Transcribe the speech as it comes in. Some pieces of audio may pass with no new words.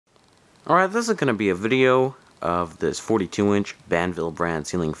Alright, this is going to be a video of this 42-inch Banvil brand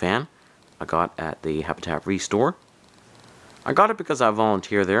ceiling fan I got at the Habitat Restore. I got it because I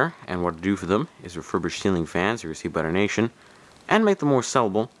volunteer there, and what I do for them is refurbish ceiling fans you receive by donation and make them more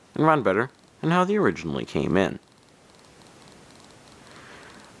sellable and run better than how they originally came in.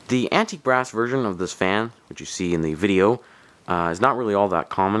 The antique brass version of this fan, which you see in the video, is not really all that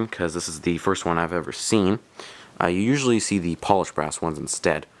common because this is the first one I've ever seen. You usually see the polished brass ones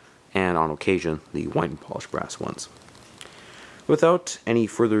instead, and on occasion the white and polished brass ones. Without any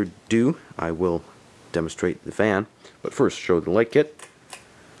further ado, I will demonstrate the fan, but first show the light kit.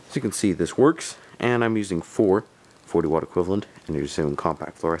 As you can see, this works, and I'm using 4 40-watt equivalent energy saving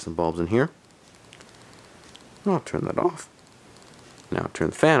compact fluorescent bulbs in here. I'll turn that off. Now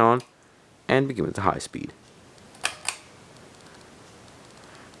turn the fan on and begin with the high speed.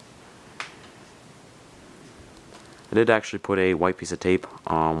 I did actually put a white piece of tape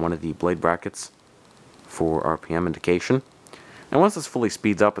on one of the blade brackets for RPM indication. And once this fully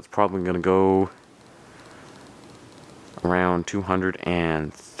speeds up, it's probably going to go around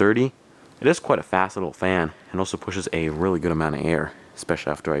 230. It is quite a fast little fan and also pushes a really good amount of air,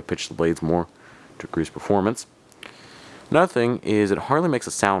 especially after I pitch the blades more to increase performance. Another thing is it hardly makes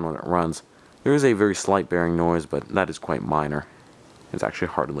a sound when it runs. There is a very slight bearing noise, but that is quite minor. It's actually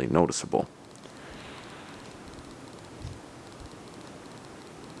hardly noticeable.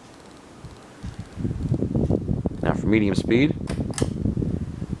 Now for medium speed,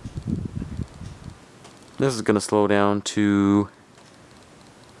 this is going to slow down to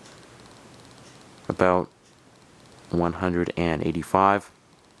about 185.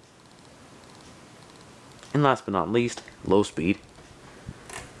 And last but not least, low speed.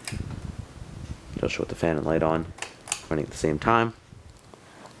 Just with the fan and light on, running at the same time.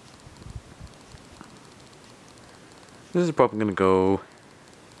 This is probably going to go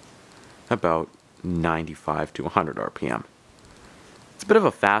about 95 to 100 RPM. It's a bit of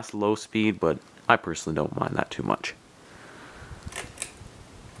a fast low speed, but I personally don't mind that too much.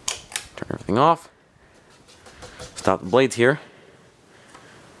 Turn everything off. Stop the blades here.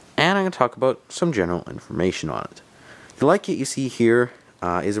 And I'm going to talk about some general information on it. The light kit you see here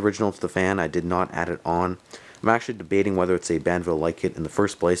is original to the fan. I did not add it on. I'm actually debating whether it's a Banvil light kit in the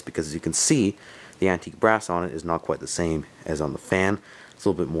first place, because as you can see, the antique brass on it is not quite the same as on the fan. It's a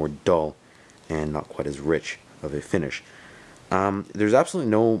little bit more dull and not quite as rich of a finish. There's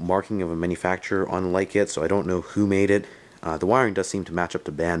absolutely no marking of a manufacturer on the light kit, so I don't know who made it. The wiring does seem to match up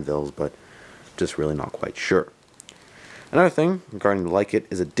to Banvil's, but just really not quite sure. Another thing regarding the light kit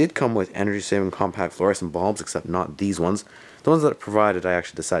is it did come with energy saving compact fluorescent bulbs, except not these ones. The ones that it provided I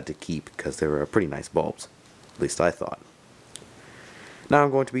actually decided to keep because they were pretty nice bulbs, at least I thought. Now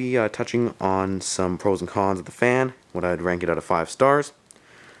I'm going to be touching on some pros and cons of the fan, what I'd rank it out of 5 stars.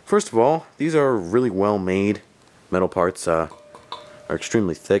 First of all, these are really well made. Metal parts are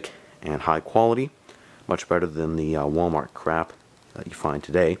extremely thick and high quality, much better than the Walmart crap that you find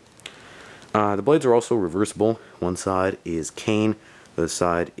today. The blades are also reversible. One side is cane, the other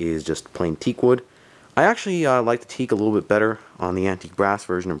side is just plain teak wood. I actually like the teak a little bit better on the antique brass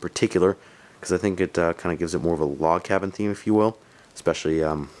version in particular, because I think it kind of gives it more of a log cabin theme, if you will, especially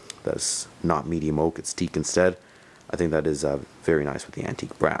that's not medium oak, it's teak instead. I think that is very nice with the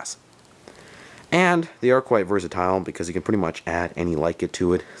antique brass. And they are quite versatile because you can pretty much add any light kit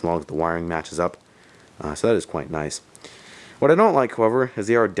to it as long as the wiring matches up. So that is quite nice. What I don't like, however, is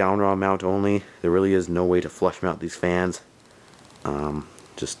they are down raw mount only. There really is no way to flush mount these fans.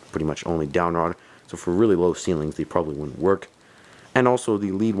 Just pretty much only down rod. So for really low ceilings, they probably wouldn't work. And also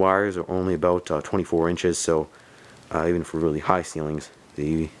the lead wires are only about 24 inches, so even for really high ceilings,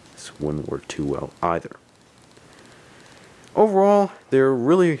 these wouldn't work too well either. Overall, they're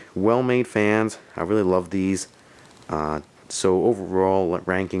really well-made fans. I really love these. So overall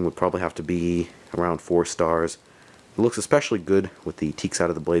ranking would probably have to be around 4 stars. It looks especially good with the teak side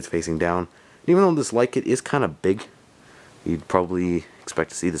of the blades facing down. And even though this light kit is kind of big, you'd probably expect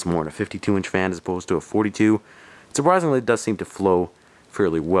to see this more in a 52-inch fan as opposed to a 42. Surprisingly, it does seem to flow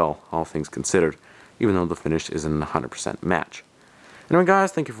fairly well, all things considered, even though the finish isn't a 100% match. Anyway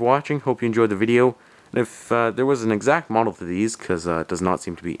guys, thank you for watching. Hope you enjoyed the video. And if there was an exact model to these, because it does not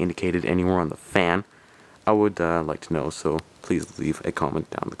seem to be indicated anywhere on the fan, I would like to know, so please leave a comment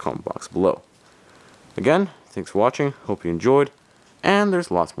down in the comment box below. Again, thanks for watching, hope you enjoyed, and there's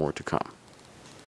lots more to come.